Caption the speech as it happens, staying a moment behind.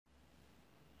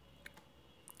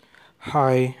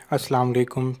Hi, Assalamu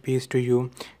alaikum, peace to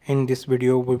you. In this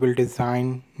video, we will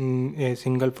design a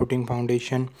single footing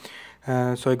foundation.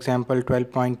 So example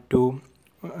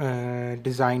 12.2,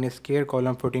 design a square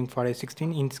column footing for a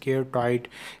 16-inch square tight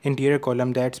interior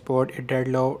column that support a dead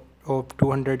load of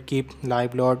 200 kip,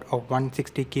 live load of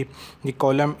 160 kip. The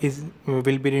column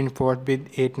will be reinforced with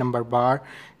 8 number bar,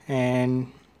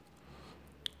 and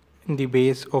the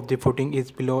base of the footing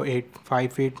is below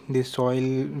 5 feet. The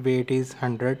soil weight is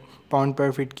 100 pound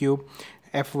per feet cube.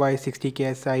 Fy 60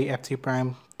 ksi, Fc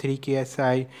prime 3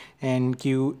 ksi, and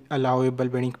Q allowable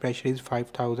bearing pressure is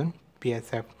 5000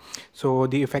 psf. So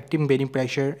the effective bearing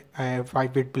pressure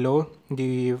 5 feet below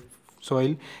the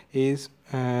soil is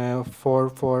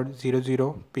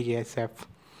 4400 psf.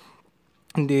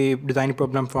 The design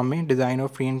problem from a design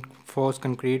of reinforced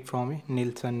concrete from a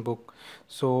Nielsen book.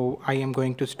 So I am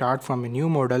going to start from a new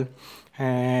model.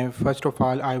 First of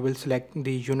all, I will select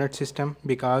the unit system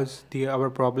because our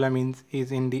problem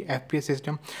is in the FPS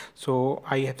system. So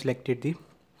I have selected the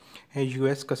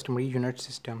US customary unit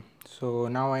system. So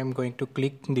now I am going to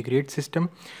click the grid system.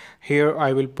 Here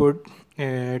I will put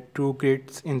 2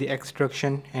 grids in the X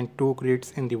direction and 2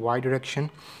 grids in the Y direction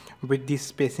with the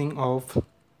spacing of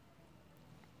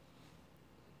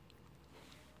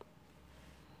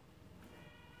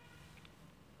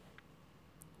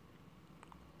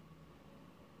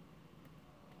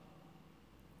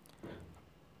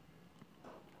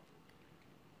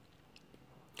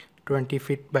 20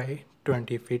 feet by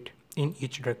 20 feet in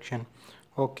each direction.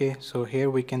 Okay, so here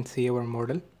we can see our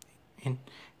model. In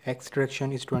X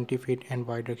direction is 20 feet and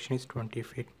Y direction is 20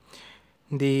 feet.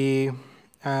 The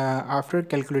after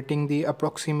calculating the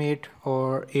approximate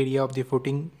or area of the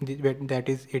footing, that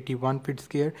is 81 feet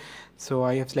square, so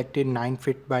I have selected 9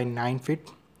 feet by 9 feet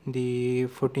the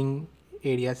footing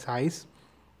area size.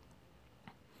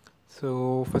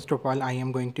 So first of all, I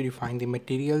am going to define the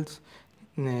materials,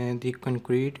 the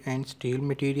concrete and steel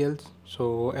materials.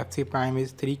 So Fc prime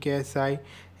is 3 ksi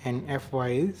and Fy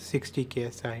is 60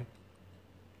 ksi.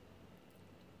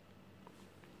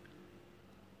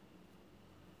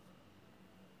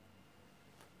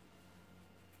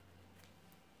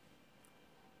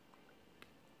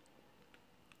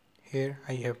 Here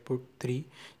I have put 3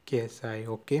 ksi.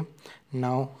 Okay,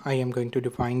 now I am going to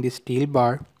define the steel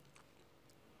bar,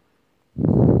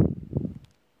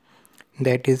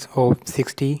 that is of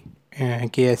 60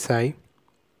 ksi.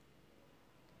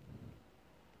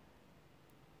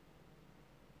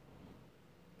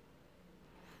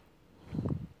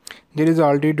 There is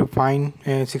already defined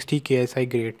 60 ksi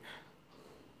grade,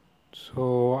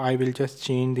 so I will just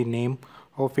change the name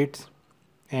of it,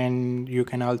 and you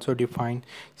can also define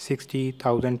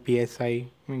 60,000 psi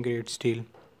grade steel.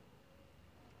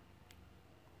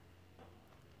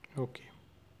 Okay,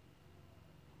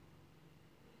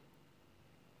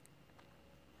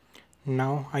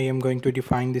 now I am going to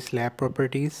define the slab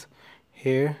properties.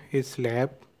 Here is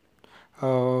slab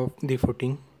of the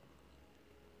footing.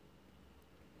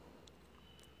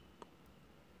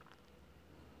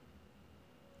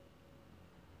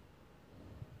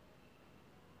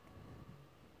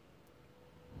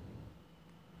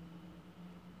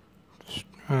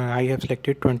 I have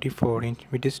selected 24 inch,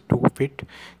 which is 2 feet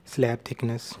slab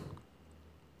thickness.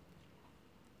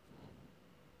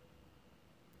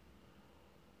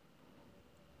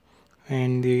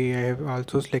 And I have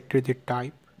also selected the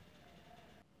type.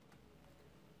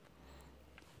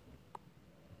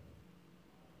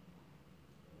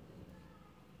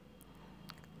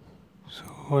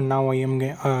 So now I am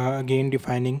again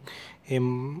defining a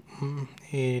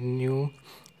new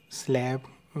slab,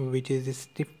 which is the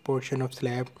stiff portion of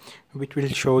slab, which will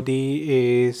show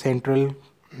the central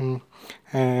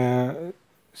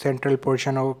central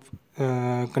portion of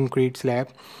concrete slab,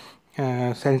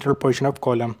 central portion of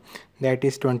column, that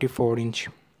is 24 inch.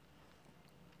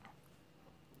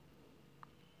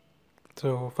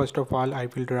 So first of all, I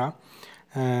will draw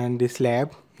the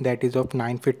slab that is of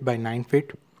 9 feet by 9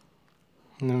 feet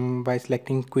by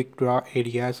selecting quick draw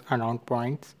areas around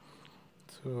points.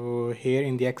 So here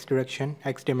in the X direction,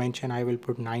 X dimension, I will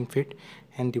put 9 feet,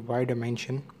 and the Y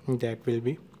dimension, that will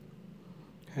be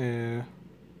 9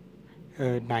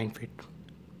 feet.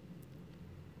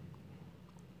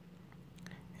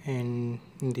 And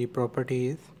the property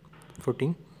is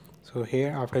footing. So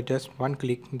here, after just one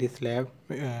click, this slab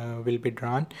will be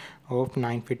drawn of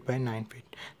 9 feet by 9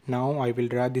 feet. Now I will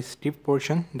draw the stiff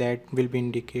portion that will be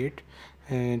indicate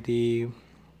the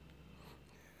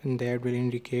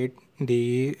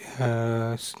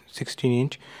 16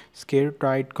 inch square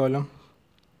tight column,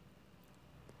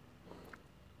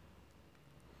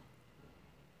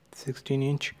 16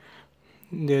 inch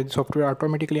the software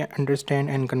automatically understand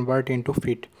and convert into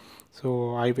feet.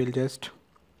 So I will just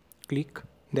click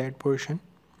that portion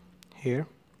here.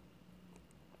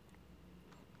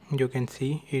 You can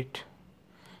see it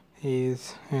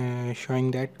is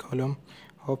showing that column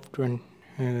of 20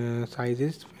 size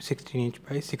is 16 inch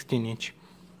by 16 inch.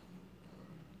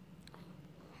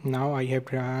 Now I have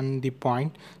drawn the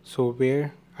point so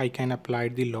where I can apply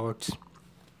the loads.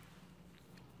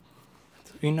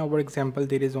 In our example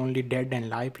there is only dead and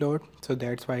live load, so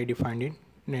that's why I defined it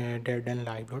dead and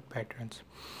live load patterns.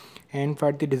 And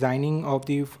for the designing of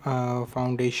the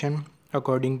foundation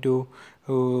according to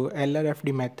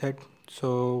LRFD method,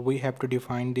 so we have to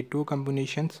define the two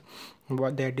combinations,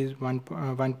 what that is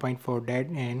 1.4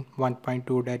 dead and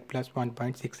 1.2 dead plus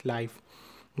 1.6 live,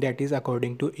 that is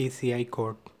according to ACI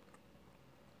code.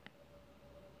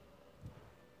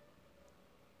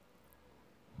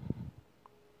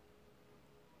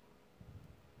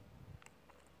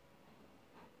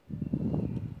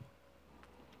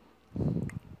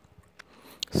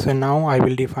 So now I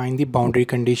will define the boundary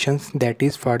conditions, that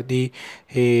is for the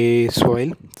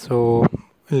soil. So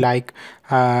like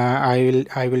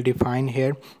I will define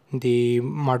here the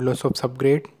modulus of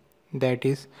subgrade, that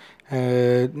is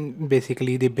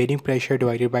basically the bedding pressure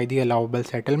divided by the allowable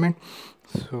settlement.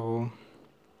 So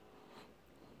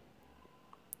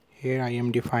here I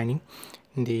am defining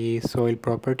the soil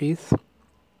properties.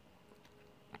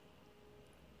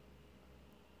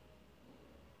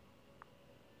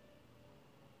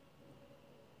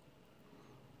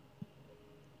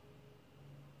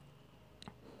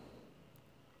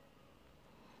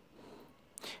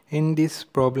 In this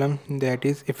problem, that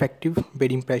is effective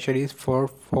bedding pressure is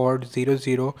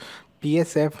 4400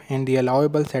 psf and the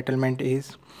allowable settlement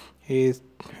is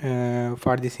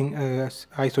for this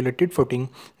isolated footing,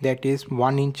 that is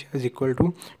 1 inch is equal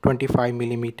to 25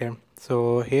 millimeter.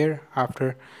 So here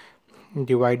after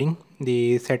dividing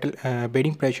the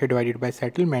bedding pressure divided by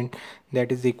settlement,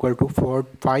 that is equal to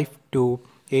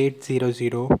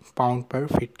 452,800 pound per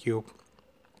feet cube.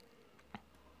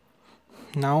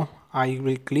 Now I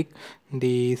will click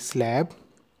the slab.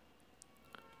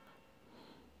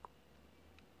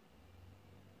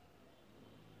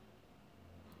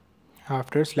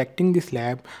 After selecting the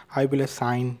slab, I will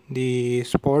assign the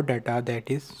support data, that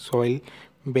is soil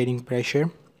bearing pressure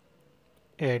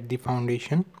at the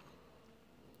foundation.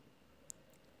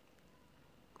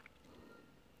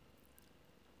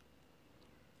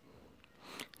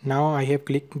 Now I have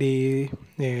clicked the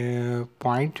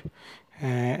point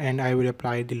and I will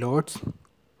apply the loads.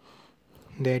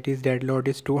 That is dead load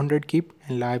is 200 kip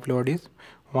and live load is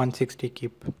 160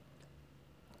 kip.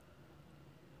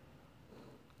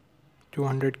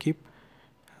 200 kip.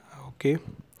 Okay,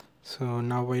 so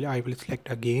now I will select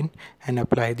again and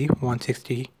apply the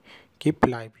 160 kip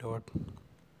live load.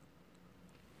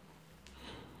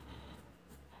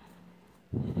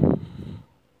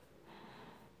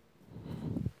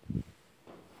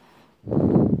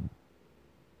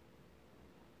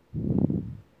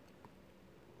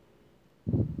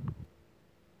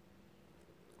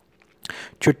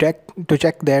 To check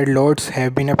that loads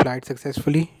have been applied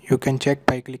successfully, you can check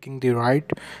by clicking the right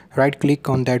click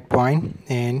on that point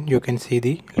and you can see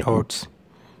the loads.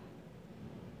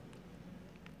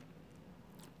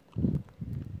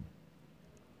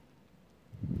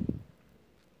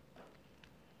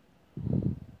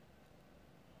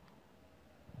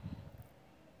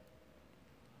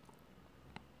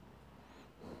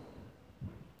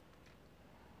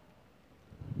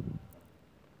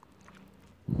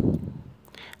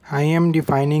 I am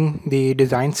defining the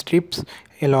design strips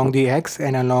along the X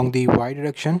and along the Y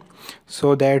direction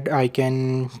so that I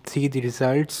can see the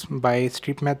results by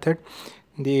strip method.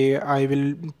 I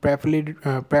will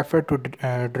prefer to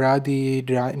draw the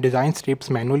design strips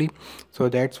manually, so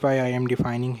that's why I am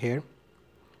defining here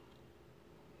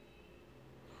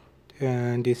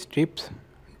the strips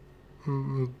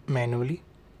manually.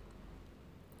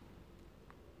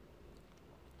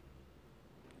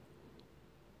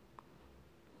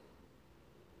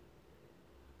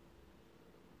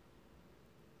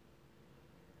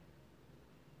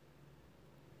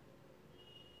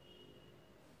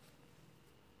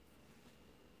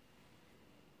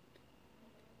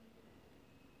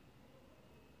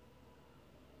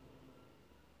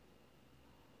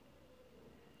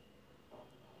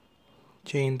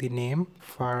 Change the name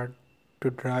for to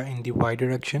draw in the Y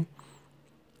direction.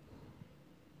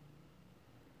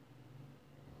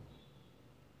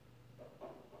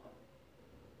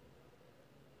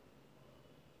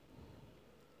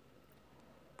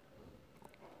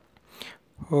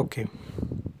 Okay,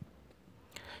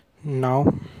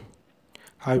 now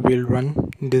I will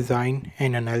run design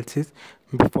and analysis.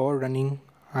 Before running,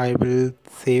 I will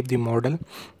save the model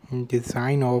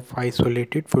design of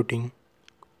isolated footing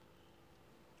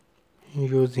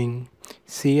using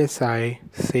CSI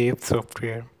SAFE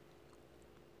software.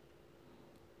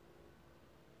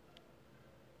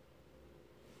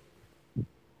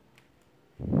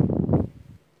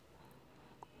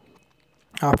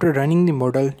 After running the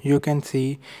model, you can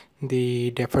see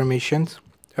the deformations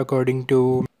according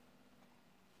to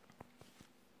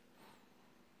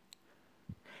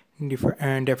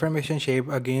deformation shape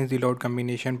against the load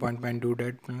combination 1.2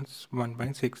 dead plus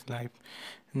 1.6 life.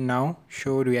 Now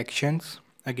show reactions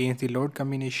against the load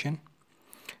combination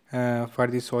for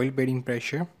the soil bedding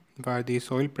pressure, for the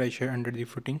soil pressure under the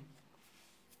footing.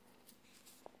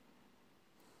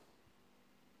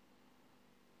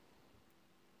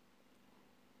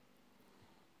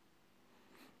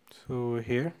 So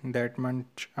here that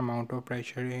much amount of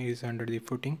pressure is under the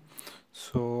footing,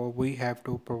 so we have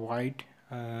to provide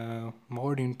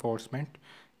more reinforcement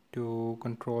to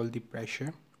control the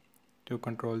pressure, to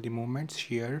control the movements,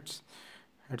 shears,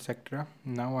 etc.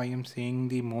 Now I am seeing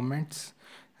the moments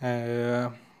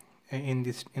in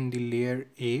the layer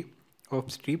A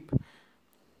of strip.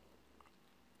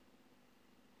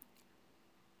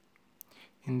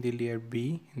 In the layer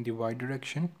B in the y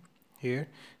direction, here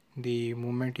the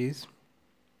movement is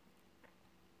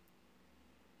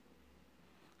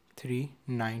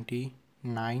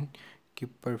 399 kip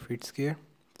per feet square.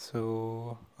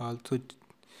 So also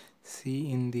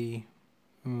see in the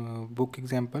book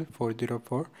example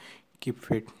 404 kip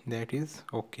feet, that is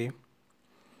okay.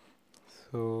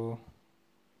 So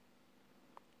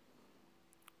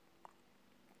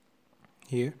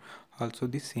here also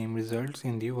the same results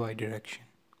in the y direction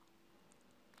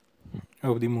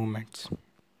of the movements.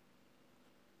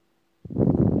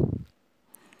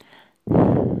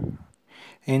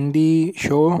 In the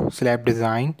show slab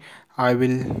design, I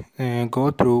will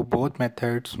go through both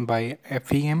methods by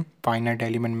FEM finite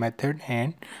element method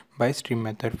and by stream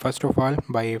method. First of all,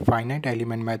 by finite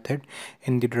element method,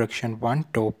 in the direction 1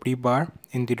 top D bar,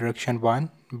 in the direction 1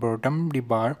 bottom D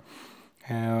bar.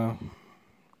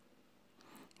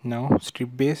 Now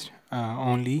strip based,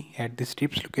 only at the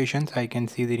strips locations I can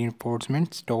see the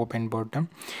reinforcements top and bottom.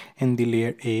 In the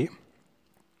layer A,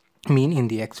 mean in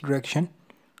the x direction,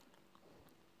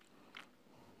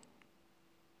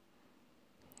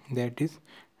 that is.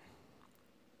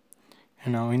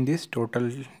 And now in this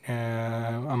total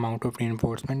amount of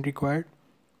reinforcement required.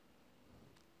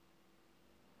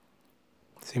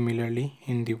 Similarly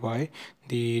in the y,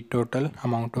 the total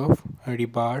amount of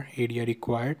rebar area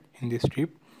required in the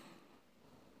strip,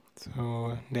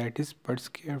 so that is per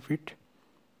square feet.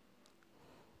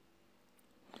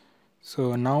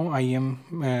 So now I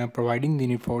am providing the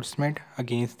reinforcement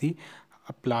against the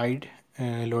applied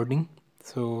loading.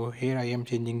 So here I am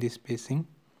changing the spacing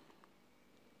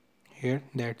here,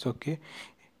 that's okay.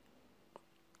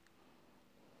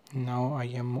 Now I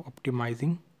am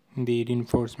optimizing the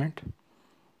reinforcement.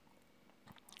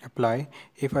 Apply.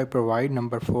 If I provide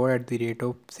number 4 at the rate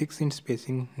of 6 inch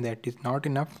spacing, that is not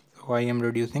enough, so I am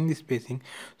reducing the spacing.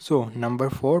 So number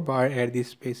 4 bar at the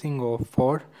spacing of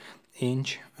 4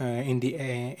 inch in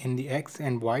the x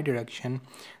and y direction,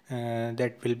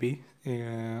 that will be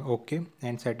okay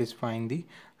and satisfying the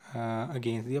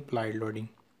against the applied loading.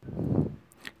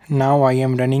 Now I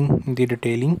am running the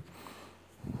detailing.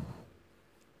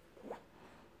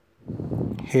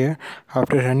 Here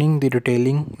after running the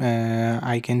detailing,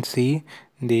 I can see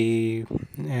the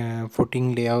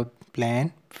footing layout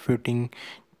plan, footing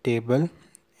table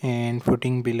and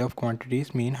footing bill of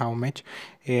quantities, mean how much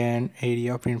an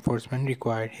area of reinforcement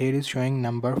required. Here is showing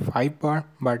number 5 bar,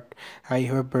 but I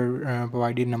have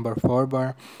provided number 4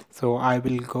 bar, so I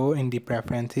will go in the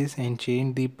preferences and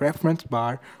change the preference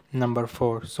bar number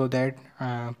 4 so that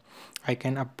I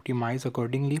can optimize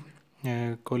accordingly.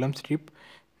 Column strip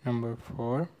number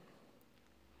 4.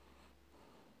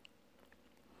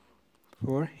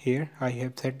 Here I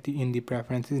have set in the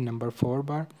preferences number 4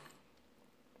 bar.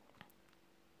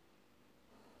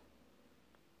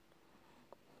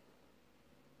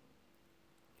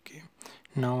 Okay,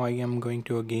 now I am going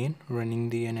to again running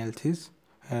the analysis,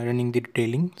 running the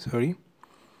detailing, sorry.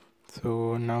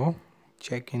 So now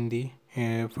check in the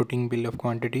footing bill of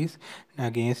quantities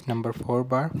against number 4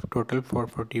 bar, total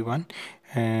 441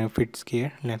 fit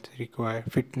length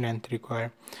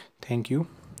required. Thank you.